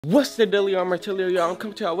What's the deal, y'all? I'm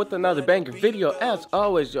coming to y'all with another banger video as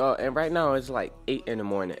always, y'all. And right now it's like 8 in the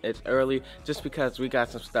morning. It's early just because we got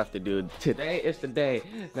some stuff to do. Today is the day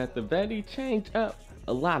that the Betty changed up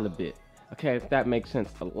a lot of bit. Okay, if that makes sense,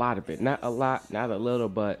 a lot of it. Not a lot, not a little,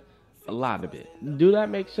 but a lot of it. Do that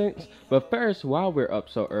make sense? But first, while we're up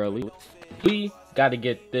so early, we got to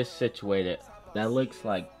get this situated. That looks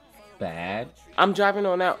like bad. I'm driving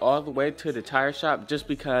on that all the way to the tire shop just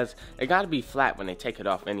because it got to be flat when they take it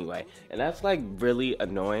off anyway, and that's like really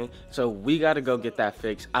annoying. So we got to go get that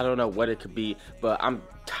fixed. I don't know what it could be, but I'm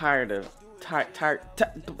tired of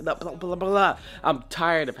I'm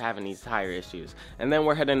tired of having these tire issues. And then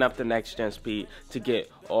we're heading up to Next Gen Speed to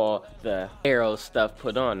get all the Aero stuff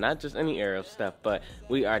put on. Not just any Aero stuff, but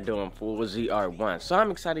we are doing full ZR1. So I'm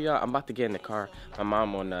excited, y'all. I'm about to get in the car. My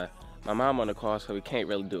mom on the call, so we can't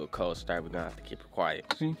really do a cold start. We're gonna have to keep it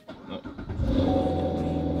quiet. See? Look.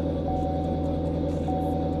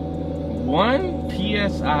 1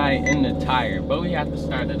 PSI in the tire, but we have to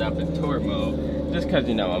start it up in tour mode just because,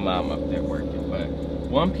 you know, my mom up there working. But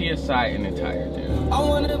 1 PSI in the tire, dude. I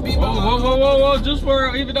wanna be whoa. Just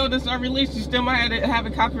for, even though this is unreleased, you still might have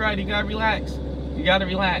it copyrighted. You gotta relax. You gotta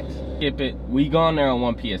relax. Skip it. We going there on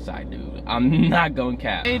 1 PSI, dude. I'm not going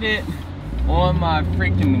cap. Made it on my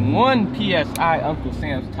freaking 1 PSI Uncle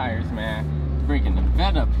Sam's tires, man. Bringing the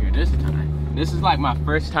vet up here this time. This is like my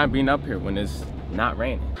first time being up here when it's not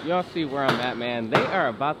raining. Y'all see where I'm at, man. They are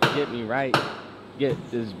about to get me right, get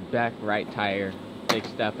this back right tire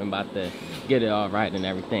fixed up, and about to get it all right and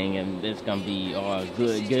everything, and it's gonna be all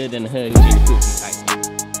good in the hood.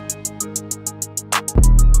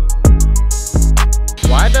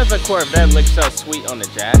 Why does a Corvette look so sweet on the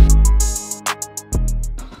jack?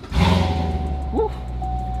 Woo.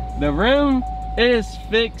 The rim is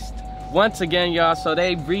fixed once again, y'all. So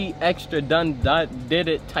they did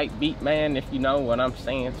it type beat, man, if you know what I'm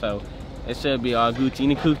saying. So it should be all Gucci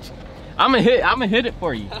and Coochie. I'ma hit it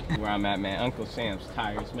for you. Where I'm at, man, Uncle Sam's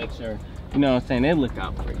tires. Make sure, you know what I'm saying, they look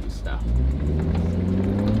out for you stuff.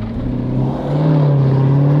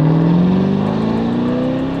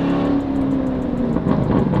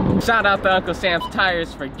 Shout out to Uncle Sam's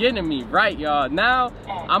Tires for getting me right, y'all. Now,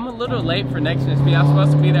 I'm a little late for Next Gen Speed. I was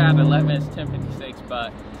supposed to be there at 11, it's 10:56,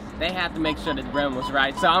 but they had to make sure the rim was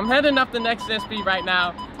right. So I'm heading up to Next Gen Speed right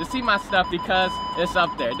now to see my stuff because it's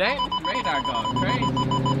up there. Dang, the radar going crazy.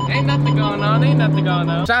 Ain't nothing going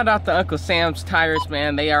on, Shout out to Uncle Sam's Tires,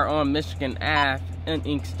 man. They are on Michigan Ave in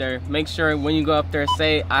Inkster. Make sure when you go up there,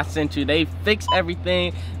 say I sent you. They fix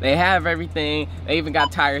everything. They have everything. They even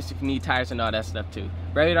got tires if you need tires and all that stuff too.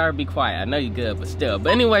 Radar, be quiet. I know you good, but still.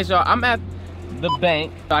 But anyways, y'all, I'm at the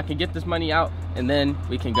bank so I can get this money out, and then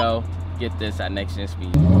we can go get this at Next Gen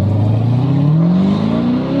Speed.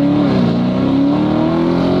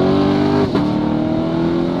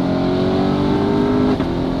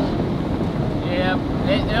 Yeah,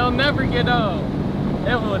 it'll never get old.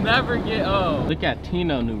 It will never get old. Look at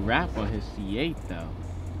Tino new wrap on his C8 though.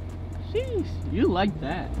 Jeez, you like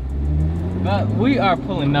that. But we are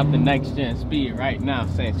pulling up the Next Gen Speed right now,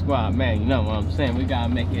 saying squad, man, you know what I'm saying? We gotta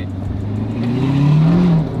make it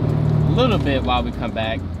a little bit while we come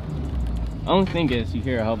back. Only thing is, you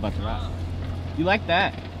hear a whole bunch of rocks. You like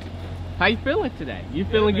that? How you feeling today? You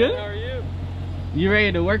feeling good? How are you? You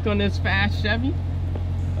ready to work on this fast Chevy?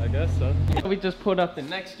 I guess so. We just pulled up the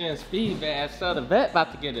Next Gen Speed, man, so the vet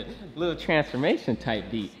about to get a little transformation type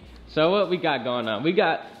beat. So what we got going on? We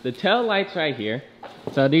got the tail lights right here.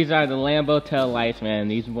 So these are the Lambo tail lights, man.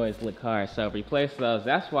 These boys look hard, so replace those.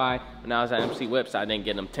 That's why when I was at MC Whips, I didn't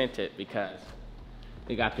get them tinted because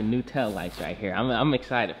we got the new tail lights right here. I'm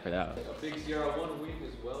excited for those. A big ZR1 wing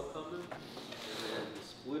is well coming, and then the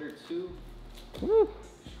splitter 2. Woo.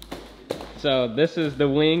 So this is the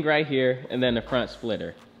wing right here, and then the front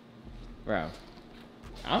splitter. Bro,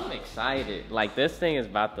 I'm excited. Like, this thing is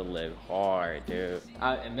about to look hard, dude.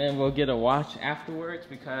 And then we'll get a wash afterwards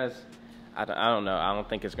because I don't know. I don't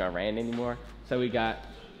think it's gonna rain anymore. So we got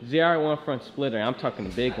ZR1 front splitter. I'm talking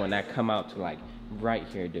the big one that come out to like right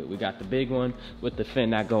here, dude. We got the big one with the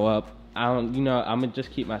fin that go up. You know, I'm gonna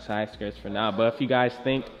just keep my side skirts for now. But if you guys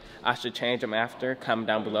think I should change them after, comment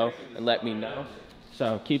down below and let me know.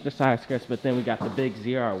 So keep the side skirts, but then we got the big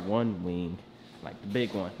ZR1 wing. Like the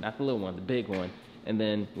big one, not the little one, the big one. And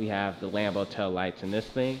then we have the Lambo tail lights, and this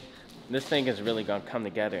thing is really gonna come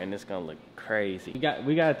together, and it's gonna look crazy.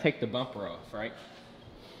 We gotta take the bumper off, right?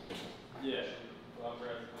 Yeah, bumper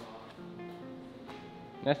has to come off.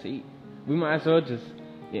 That's it. We might as well just,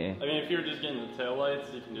 yeah. I mean, if you're just getting the tail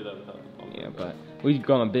lights, you can do that without the bumper. Yeah, but we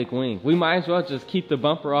going big wing. We might as well just keep the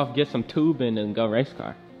bumper off, get some tubing, and go race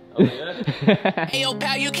car. Oh yeah. Hey yo,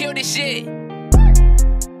 pal, you killed this shit.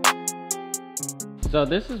 So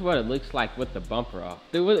this is what it looks like with the bumper off.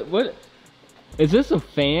 Dude, what is this, a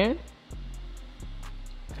fan?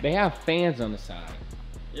 They have fans on the side.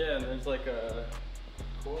 Yeah, and there's like a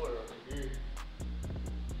cooler over here.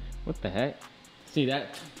 What the heck? See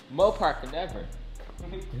that? Mopar could never.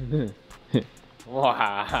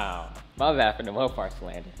 Wow. My bad for the Mopar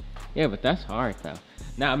slander. Yeah, but that's hard though.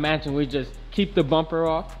 Now imagine we just keep the bumper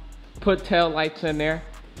off, put tail lights in there,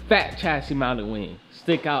 fat chassis mounted wing,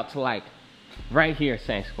 stick out to like right here,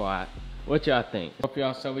 Saint Squad. What y'all think?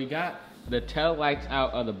 Y'all, so we got the tail lights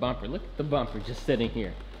out of the bumper. Look at the bumper just sitting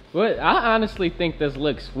here. What? I honestly think this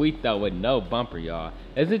looks sweet though with no bumper, y'all.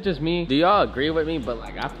 Is it just me? Do y'all agree with me? But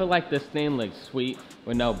like, I feel like this thing looks sweet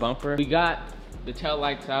with no bumper. We got the tail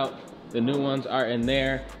lights out. The new ones are in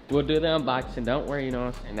there. We'll do the unboxing. Don't worry, you know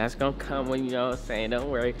what I'm saying? That's gonna come when, you know what I'm saying? Don't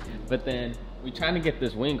worry. But then we trying to get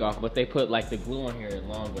this wing off, but they put like the glue on here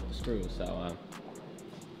along with the screws. So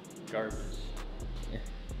Garbage.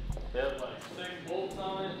 They have like 6 bolts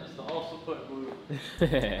on it just to also put glue.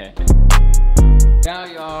 Now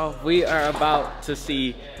y'all, we are about to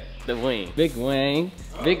see the wing. Big Wang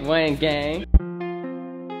gang.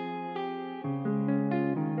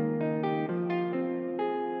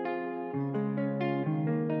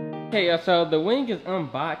 Okay, y'all, so the wing is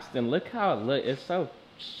unboxed and look how it looks. It's so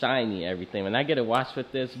shiny, everything. And I get a watch with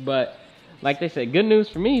this, but like they said, good news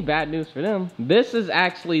for me, bad news for them. This is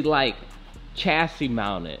actually like chassis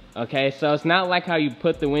mounted, okay? So it's not like how you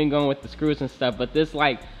put the wing on with the screws and stuff, but this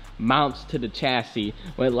like mounts to the chassis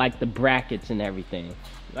with like the brackets and everything.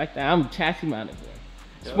 Like that, I'm chassis mounted.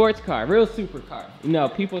 Sports car, real supercar. You know,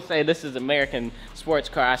 people say this is American sports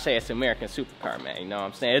car. I say it's American supercar, man. You know what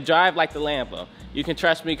I'm saying? It drive like the Lambo. You can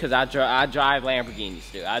trust me because I drive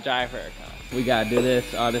Lamborghinis, dude. I drive Huracans. We gotta do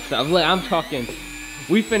this, all this stuff. Look, I'm talking,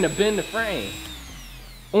 we finna bend the frame.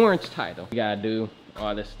 Orange title. We gotta do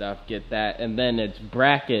all this stuff, get that, and then it's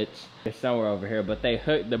brackets. It's somewhere over here, but they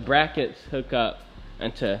hook, the brackets hook up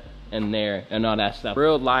into in there and all that stuff.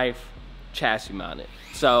 Real life chassis mounted.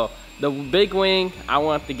 So the big wing I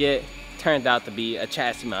want to get turned out to be a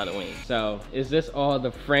chassis mounted wing. So is this all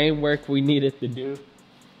the framework we needed to do?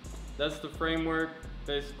 That's the framework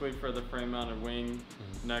basically for the frame mounted wing.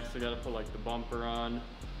 Next I gotta put like the bumper on.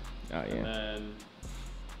 Oh yeah. And then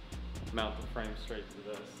mount the frame straight to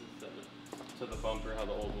this instead of to the bumper how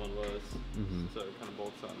the old one was. So it kind of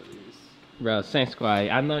bolts onto these. Bro, Saint Squad,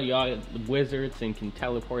 I know y'all wizards and can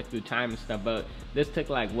teleport through time and stuff, but this took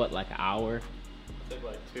like what, like an hour? It took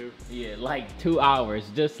like 2. Yeah, like 2 hours.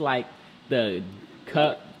 Just like the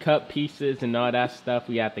cut pieces and all that stuff.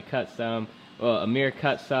 We had to cut some. Well, Amir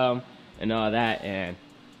cut some and all that, and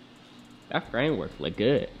that framework looked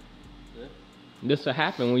good. Yeah. This will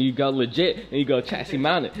happen when you go legit and you go chassis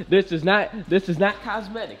mounted. This is not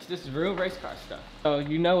cosmetics. This is real race car stuff. So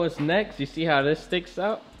you know what's next? You see how this sticks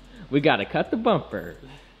out? We gotta cut the bumper.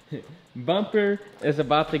 Bumper is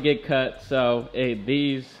about to get cut, so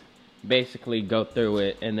these basically go through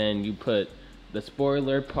it, and then you put the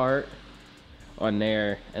spoiler part on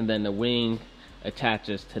there, and then the wing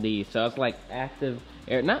attaches to these. So it's like active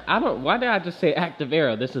aero. Why did I just say active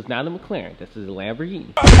aero? This is not a McLaren. This is a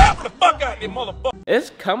Lamborghini. It's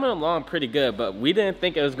coming along pretty good, but we didn't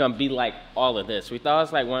think it was gonna be like all of this. We thought it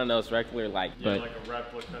was like one of those regular like, yeah, like a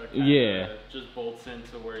replica. Yeah. Just bolts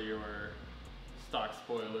into where your stock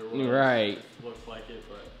spoiler was. Right. Just looks like it,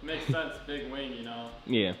 but it makes sense. Big wing, you know.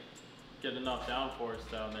 Yeah. Get enough downforce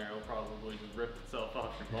down there, it'll probably just rip itself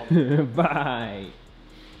off your bumper. Bye.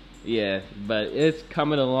 Yeah, but it's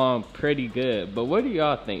coming along pretty good. But what do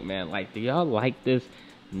y'all think, man? Like, do y'all like this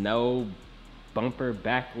no bumper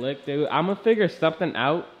back look, dude? I'm gonna figure something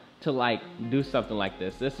out to like do something like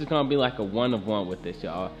this. This is gonna be like a 1-of-1 with this,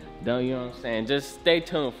 y'all. Don't, you know what I'm saying? Just stay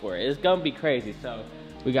tuned for it. It's gonna be crazy. So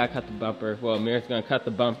we gotta cut the bumper. Well, Amir's gonna cut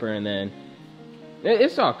the bumper, and then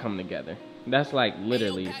it's all coming together. That's like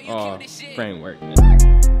literally all framework.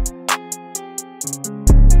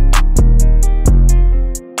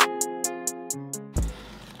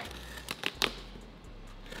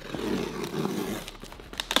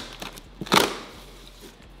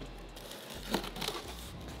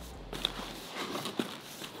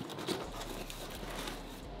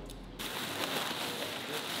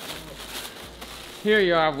 Here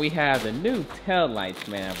you are, we have the new tail lights,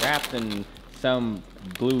 man, wrapped in some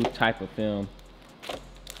blue type of film.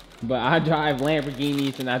 But I drive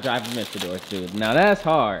Lamborghinis and I drive Aventadors too. Now that's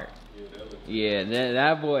hard. Yeah,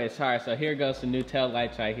 that boy is hard. So here goes the new tail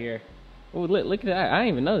lights right here. Oh, look at that. I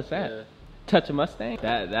didn't even notice that. Yeah. Touch a Mustang.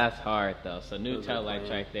 That's hard though. So new tail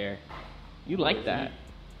lights right there. You like that?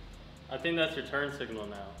 I think that's your turn signal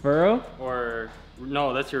now. For real? Or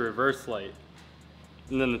no, that's your reverse light.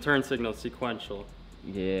 And then the turn signal is sequential.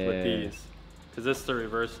 Yeah. With these, because this is the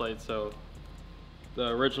reverse light. So the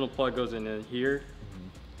original plug goes in here,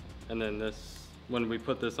 and then this. When we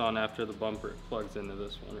put this on after the bumper, it plugs into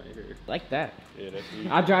this one right here. Like that. Yeah, that's easy.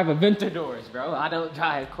 I drive Aventadors, bro. I don't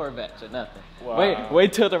drive Corvettes or nothing. Wow.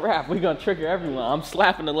 Wait till the wrap. We're gonna trigger everyone. I'm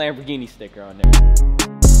slapping the Lamborghini sticker on there.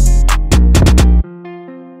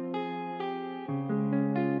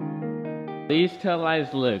 These tail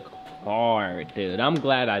lights look hard, dude. I'm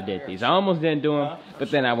glad I did these. I almost didn't do them,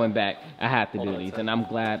 but then I went back. I had to do these, and I'm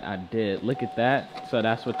glad I did. Look at that. So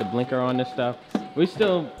that's with the blinker on this stuff. We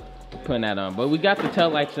still putting that on, but we got the tail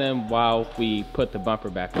lights in while we put the bumper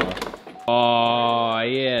back on. Oh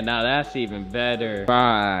yeah, now that's even better.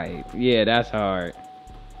 Right, yeah, that's hard.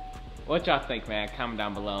 What y'all think, man? Comment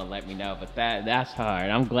down below and let me know. But that's hard.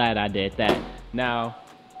 I'm glad I did that. Now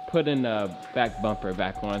putting the back bumper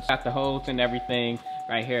back on. Got the holes and everything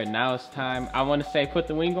right here. Now it's time. I want to say put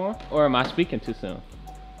the wing on, or am I speaking too soon?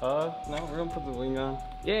 No, we're gonna put the wing on.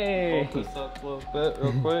 Yay! Bulk this up a little bit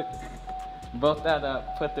real quick. Bolt that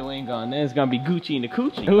up, put the wing on, then it's gonna be Gucci in the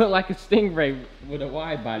coochie. It looked like a Stingray with a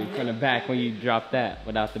wide body from the back when you drop that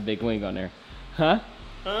without the big wing on there. Huh?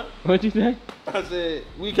 Huh? What'd you say? I said,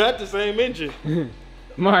 we got the same engine.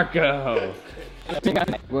 Marco.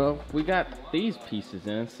 Well, we got these pieces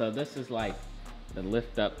in, so this is like the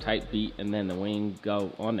lift up type beat and then the wing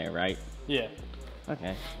go on there, right? Yeah.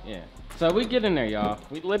 Okay, yeah. So we get in there, y'all.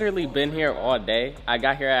 We literally been here all day. I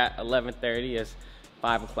got here at 11:30, it's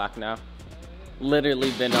 5 o'clock now. Literally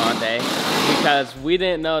been all day because we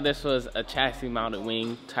didn't know this was a chassis mounted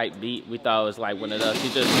wing type beat. We thought it was like one of those you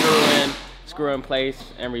just screw in place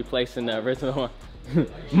and replacing the original one.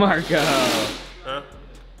 Marco. Huh?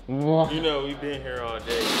 What? You know, we've been here all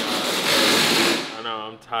day, guys. I know,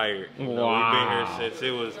 I'm tired. You know, we've been here since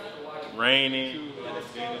it was raining,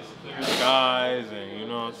 clear skies, and you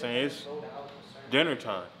know what I'm saying? It's dinner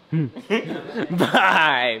time.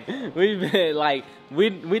 Vibe. We've been like, we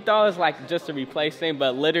thought it was like just a replace thing,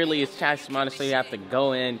 but literally it's chassis mounted, so you have to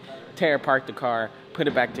go in, tear apart the car, put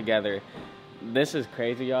it back together. This is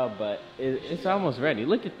crazy, y'all, but it's almost ready.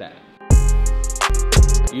 Look at that.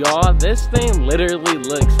 Y'all, this thing literally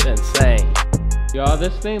looks insane. Y'all,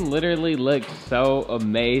 this thing literally looks so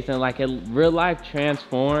amazing. Like in real life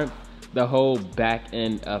transformed the whole back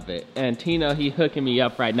end of it. And Tino, he hooking me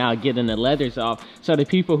up right now, getting the leathers off, so the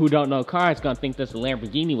people who don't know cars gonna think this is a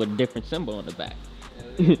Lamborghini with a different symbol on the back.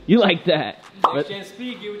 You like that? Next gen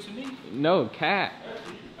speed, get what you need. No cap.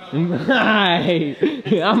 I'm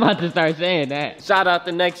about to start saying that. Shout out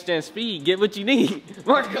to Next Gen Speed, get what you need.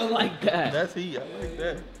 Marco like that. That's he, I like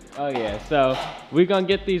that. Oh yeah, so we're gonna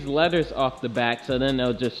get these letters off the back, so then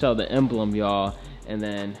they'll just show the emblem, y'all, and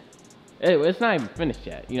then it's not even finished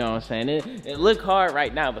yet, you know what I'm saying? It look hard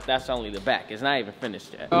right now, but that's only the back. It's not even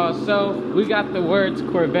finished yet. So we got the words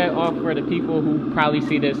Corvette off for the people who probably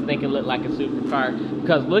see this think it look like a supercar,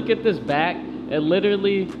 because look at this back. It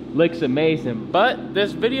literally looks amazing. But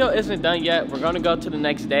this video isn't done yet. We're gonna go to the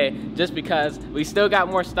next day just because we still got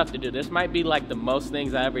more stuff to do. This might be like the most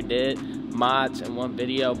things I ever did, mods in one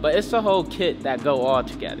video, but it's a whole kit that go all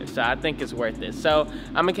together. So I think it's worth it. So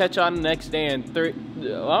I'm gonna catch y'all the next day in three.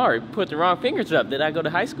 Oh, I already put the wrong fingers up. Did I go to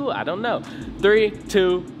high school? I don't know. 3,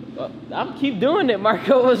 2, I'll keep doing it,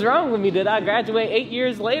 Marco. What's wrong with me? Did I graduate 8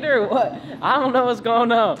 years later or what? I don't know what's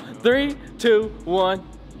going on. 3, 2, 1.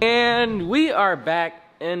 And we are back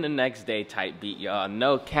in the next day type beat, y'all.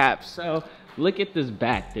 No cap. So look at this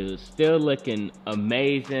back, dude. Still looking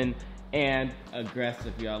amazing and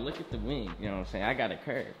aggressive, y'all. Look at the wing. You know what I'm saying? I got a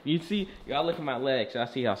curve. You see, y'all look at my legs. Y'all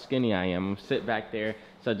see how skinny I am. I'm sit back there.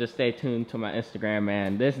 So just stay tuned to my Instagram,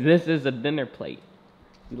 man. This is a dinner plate.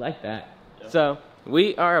 You like that? Yeah. So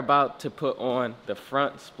we are about to put on the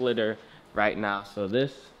front splitter right now. So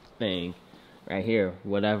this thing right here,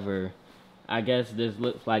 whatever. I guess this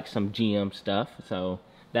looks like some GM stuff, so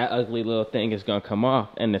that ugly little thing is gonna come off,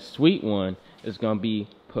 and the sweet one is gonna be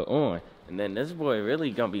put on. And then this boy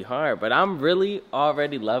really gonna be hard, but I'm really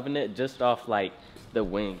already loving it just off like the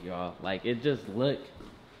wing, y'all. Like it just look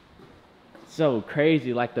so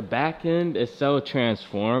crazy. Like the back end is so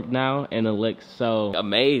transformed now, and it looks so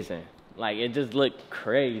amazing. Like it just looked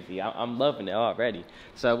crazy. I'm loving it already.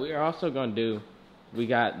 So we are also gonna do, we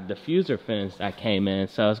got diffuser fins that came in,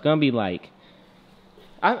 so it's gonna be like,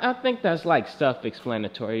 I think that's like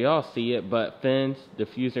self-explanatory. Y'all see it, but fins,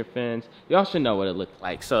 diffuser fins, y'all should know what it looks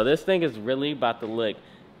like. So this thing is really about to look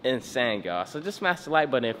insane, y'all. So just smash the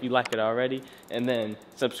like button if you like it already, and then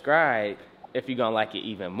subscribe if you're gonna like it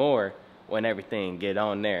even more when everything get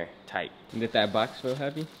on there tight. Did that box feel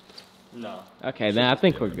heavy? No. Okay, then I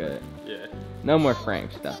think we're good. Yeah. No more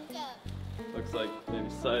frame stuff. Looks like maybe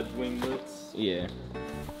side winglets. Yeah.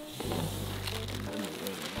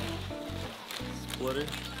 Splitter.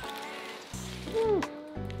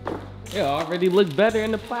 It already looks better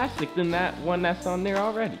in the plastic than that one that's on there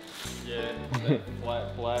already. Yeah,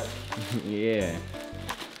 that flat. Yeah.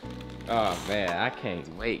 Oh man, I can't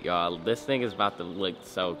wait, y'all. This thing is about to look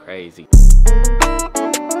so crazy.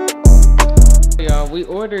 Y'all, we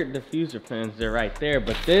ordered diffuser fins, they're right there,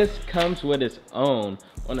 but this comes with its own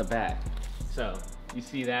on the back. So, you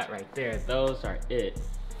see that right there? Those are it.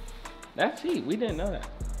 That's heat, we didn't know that.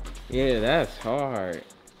 Yeah, that's hard.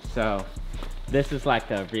 So, this is like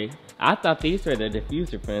a big, I thought these were the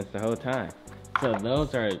diffuser fins the whole time. So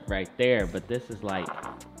those are right there, but this is like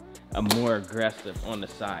a more aggressive on the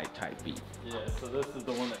side type beat. Yeah, so this is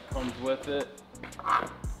the one that comes with it.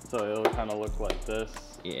 So it'll kind of look like this.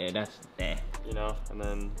 Yeah, that's that. You know, and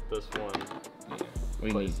then this one.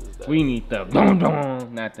 Yeah, we need the don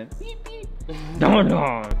don, not the beep beep. Don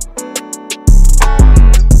don.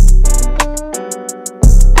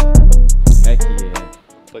 Heck yeah.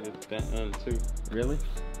 Like it's bent end too. Really?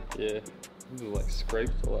 Yeah. This is like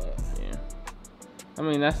scraped a lot. Yeah. I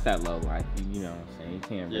mean, that's that low life, you know what I'm saying? You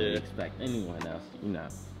can't really Yeah. expect anyone else, you know.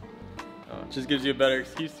 Just gives you a better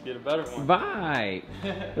excuse to get a better one. Vibe.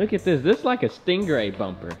 Look at this. This is like a Stingray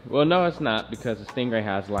bumper. Well, no, it's not, because the Stingray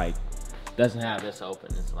has like, doesn't have this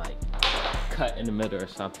open. It's like cut in the middle or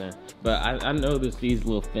something. But I noticed these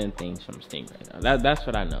little fin things from Stingray. That's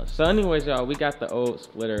what I know. So anyways, y'all, we got the old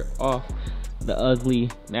splitter off, the ugly,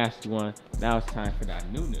 nasty one. Now it's time for that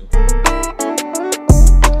new.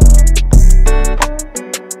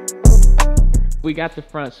 We got the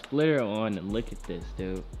front splitter on, and look at this,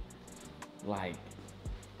 dude. Like,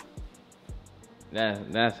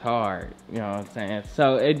 that's hard, you know what I'm saying?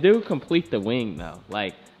 So it do complete the wing though.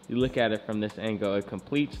 Like, you look at it from this angle, it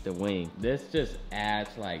completes the wing. This just adds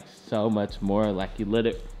like so much more. Like, you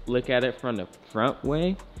look at it from the front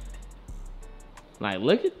way. Like,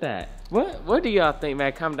 look at that. What do y'all think,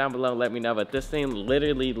 man? Comment down below and let me know. But this thing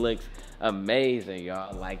literally looks amazing,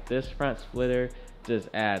 y'all. Like, this front splitter just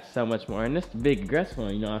adds so much more. And this is the big aggressive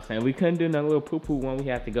one, you know what I'm saying? We couldn't do no little poo-poo one. We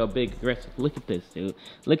have to go big aggressive. Look at this, dude.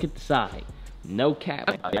 Look at the side. No cap.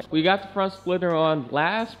 We got the front splitter on.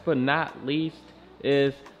 Last but not least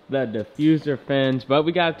is the diffuser fins. But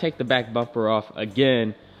we got to take the back bumper off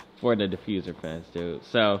again for the diffuser fins, dude.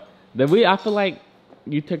 So, I feel like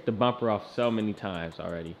you took the bumper off so many times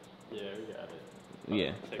already. Yeah, we got it.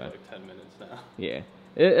 Yeah. Take like 10 minutes now. Yeah.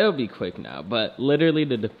 It'll be quick now, but literally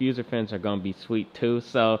the diffuser fins are going to be sweet too.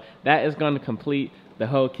 So that is going to complete the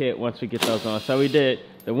whole kit once we get those on. So we did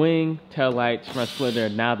the wing, tail lights, front splitter,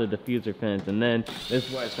 now the diffuser fins, and then this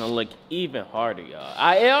is where it's going to look even harder,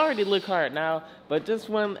 y'all. It already look hard now, but just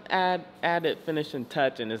one added finishing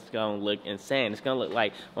touch, and it's going to look insane. It's going to look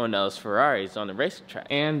like on those Ferraris on the racing track.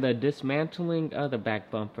 And the dismantling of the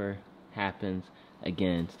back bumper happens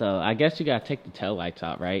again. So I guess you got to take the tail lights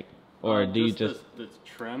out, right? Or do you just this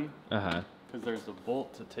trim? Because there's a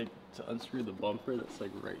bolt to unscrew the bumper that's like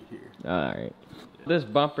right here. All right. This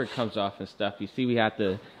bumper comes off and stuff. You see, we had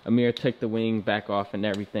to Amir took the wing back off and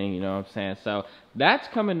everything. You know what I'm saying? So that's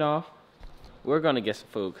coming off. We're gonna get some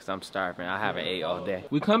food because I'm starving. I haven't ate all day.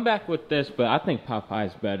 We come back with this, but I think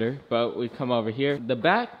Popeye's better. But we come over here. The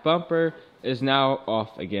back bumper is now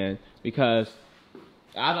off again because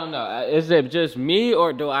I don't know. Is it just me,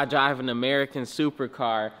 or do I drive an American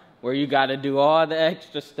supercar where you got to do all the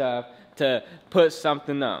extra stuff to put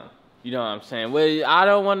something on? You know what I'm saying? Well, I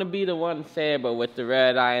don't want to be the one to say it, but with the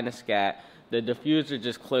red eye and the scat, the diffuser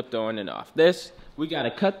just clipped on and off. This, we got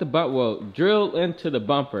to cut the drill into the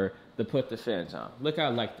bumper to put the fins on. Look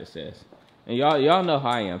how light this is. And y'all know how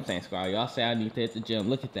I am, Saint Squad. Y'all say I need to hit the gym.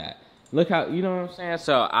 Look at that. Look how, you know what I'm saying?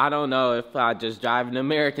 So I don't know if I just drive an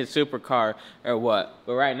American supercar or what.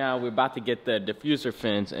 But right now, we're about to get the diffuser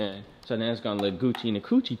fins in. So then it's gonna look Gucci and a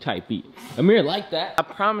coochie type beat. Amir like that. I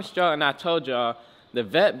promised y'all and I told y'all the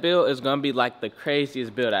vet build is gonna be like the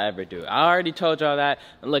craziest build I ever do. I already told y'all that.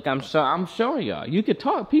 And look, I'm showing y'all. You could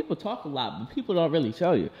talk, people talk a lot, but people don't really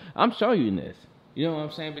show you. I'm showing you this. You know what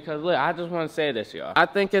I'm saying? Because look, I just wanna say this, y'all. I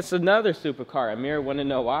think it's another supercar. Amir, wanna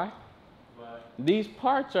know why? Why? These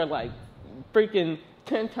parts are like freaking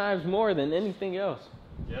 10 times more than anything else.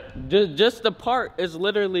 Yep. Just the part is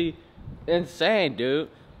literally insane, dude.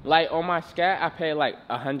 Like on my scat, I paid like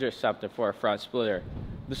 100 something for a front splitter.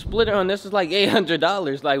 The splitter on this is like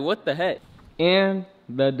 $800. Like, what the heck? And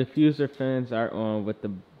the diffuser fins are on with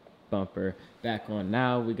the bumper back on.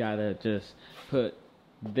 Now we gotta just put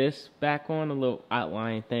this back on, a little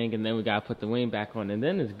outline thing, and then we gotta put the wing back on, and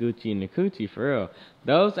then it's Gucci and the coochie for real.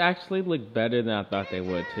 Those actually look better than I thought they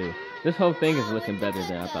would too. This whole thing is looking better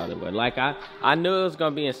than I thought it would. Like I knew it was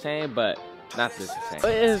gonna be insane, but not this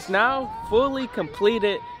insane. It is now fully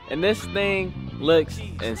completed, and this thing looks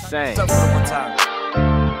insane.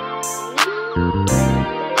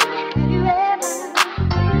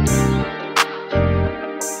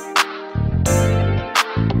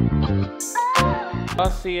 Y'all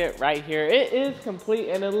see it right here. It is complete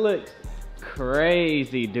and it looks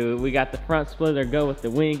crazy, dude. We got the front splitter go with the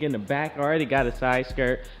wing in the back. Already got a side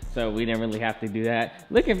skirt, so we didn't really have to do that.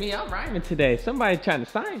 Look at me, I'm rhyming today. Somebody trying to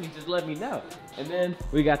sign me, just let me know. And then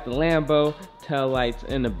we got the Lambo tail lights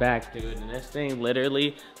in the back, dude, and this thing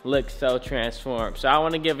literally looks so transformed. So I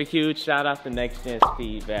want to give a huge shout out to Next Gen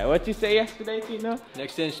Speed, man. What you say yesterday, Tino?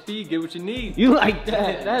 Next Gen Speed, get what you need. You like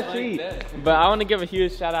that? That's sweet. But I want to give a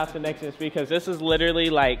huge shout out to Next Gen Speed because this is literally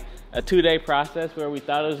like a 2-day process where we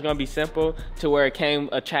thought it was going to be simple to where it came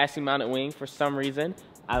a chassis mounted wing for some reason.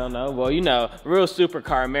 I don't know. Well, you know, real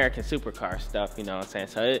supercar, American supercar stuff, you know what I'm saying?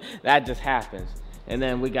 So that just happens. And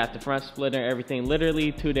then we got the front splitter, everything.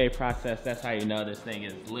 Literally 2-day process. That's how you know this thing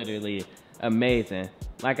is literally amazing.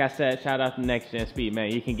 Like I said, shout out to Next Gen Speed,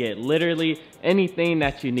 man. You can get literally anything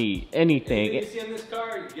that you need. Anything. Anything you see in this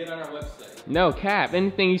car, you can get on our website. No cap.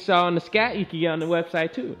 Anything you saw on the Scat, you can get on the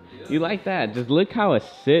website too. Yeah. You like that? Just look how it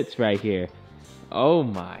sits right here. Oh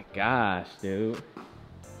my gosh, dude.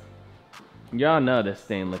 Y'all know this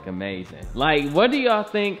thing look amazing. Like, what do y'all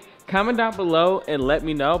think? Comment down below and let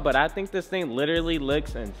me know, but I think this thing literally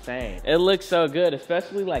looks insane. It looks so good,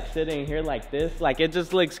 especially like sitting here like this. Like, it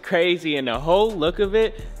just looks crazy, and the whole look of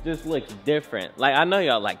it just looks different. Like, I know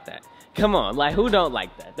y'all like that. Come on, like, who don't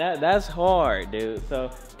like that? That's hard, dude. So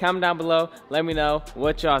comment down below, let me know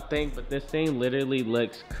what y'all think, but this thing literally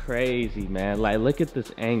looks crazy, man. Like, look at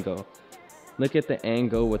this angle. Look at the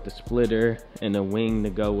angle with the splitter and the wing to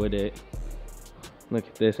go with it. Look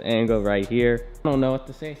at this angle right here. I don't know what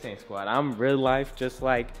to say, Saint Squad. I'm real life just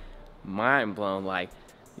like mind blown. Like,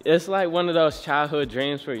 it's like one of those childhood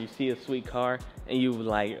dreams where you see a sweet car and you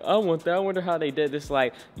like, oh, I want that. I wonder how they did this.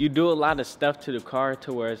 Like, you do a lot of stuff to the car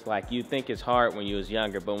to where it's like you think it's hard when you was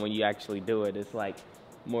younger, but when you actually do it, it's like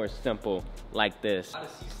more simple like this. Out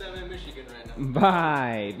of C7 in Michigan right now.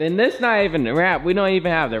 Bye. Then this not even the wrap. We don't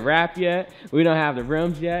even have the wrap yet. We don't have the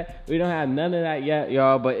rims yet. We don't have none of that yet,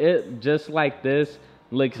 y'all. But it just like this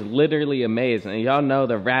looks literally amazing. Y'all know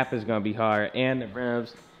the wrap is gonna be hard, and the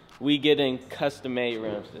rims. We getting custom made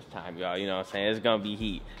rims this time, y'all. You know what I'm saying? It's gonna be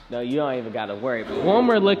heat. No, you don't even gotta worry. But one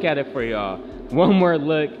more look at it for y'all. One more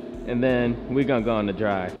look, and then we gonna go on the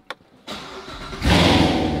drive.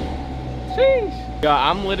 Sheesh. Y'all,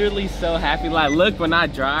 I'm literally so happy. Like, look, when I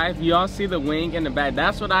drive, y'all see the wing in the back.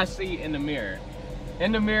 That's what I see in the mirror.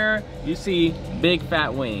 In the mirror, you see big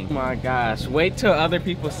fat wing. Oh my gosh, wait till other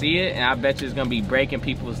people see it, and I bet you it's gonna be breaking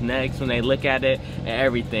people's necks when they look at it and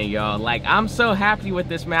everything, y'all. Like, I'm so happy with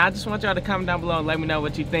this, man. I just want y'all to comment down below and let me know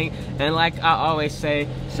what you think. And like I always say,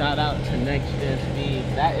 shout out to Next Gen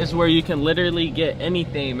Speed. That is where you can literally get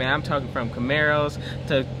anything, man. I'm talking from Camaros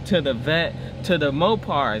to the Vet, to the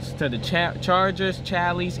Mopars, to the Chargers,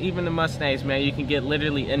 Challies, even the Mustangs, man. You can get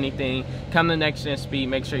literally anything. Come to Next Gen Speed,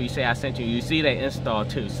 make sure you say I sent you. You see they install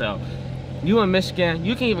too, so you in Michigan,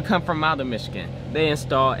 you can even come from out of Michigan. They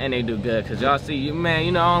install and they do good, because y'all see, man,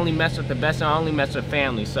 you know, I only mess with the best, I only mess with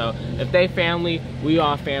family. So if they family, we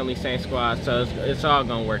all family, Saint Squad, so it's all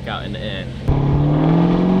gonna work out in the end.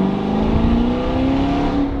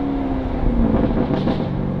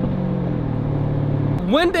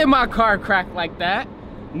 When did my car crack like that?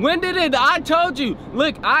 When did it? I told you.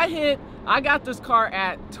 Look, I got this car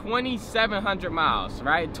at 2,700 miles,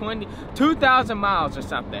 right? 2,000 miles or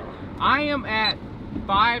something. I am at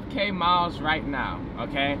 5K miles right now,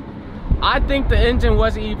 okay? I think the engine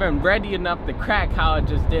wasn't even ready enough to crack how it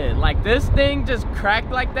just did. Like, this thing just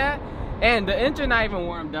cracked like that. And the engine not even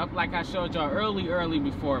warmed up, like I showed y'all early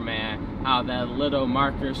before, man. How that little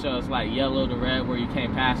marker shows like yellow to red where you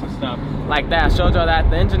can't pass and stuff. Like that, I showed y'all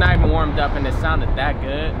that. The engine not even warmed up and it sounded that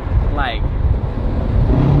good. Like,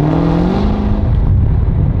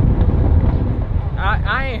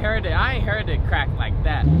 I ain't heard it crack like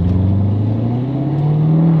that.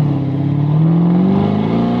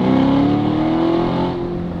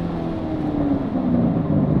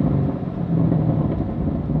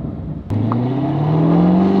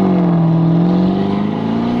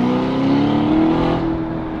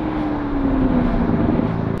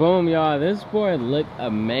 Boom, y'all, this boy looked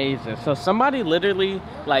amazing. So somebody literally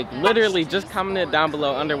just commented down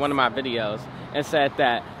below under one of my videos and said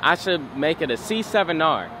that I should make it a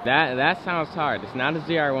C7R. That sounds hard. It's not a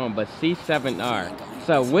ZR1, but C7R.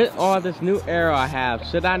 So with all this new Aero I have,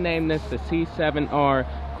 should I name this the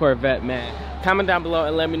C7R Corvette, man? Comment down below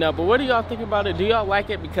and let me know. But what do y'all think about it? Do y'all like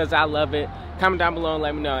it? Because I love it. Comment down below and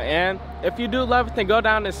let me know. And if you do love it, then go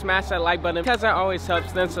down and smash that like button, because that always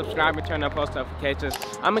helps. Then subscribe and turn on post notifications.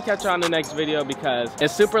 I'm gonna catch you on the next video because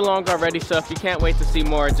it's super long already. So if you can't wait to see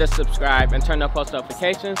more, just subscribe and turn on post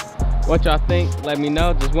notifications. What y'all think? Let me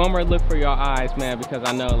know. Just one more look for your eyes, man, because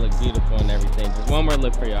I know it looks beautiful and everything. Just one more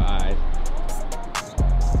look for your eyes.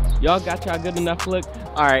 Y'all got y'all good enough look?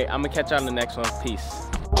 All right, I'm gonna catch you on the next one. Peace.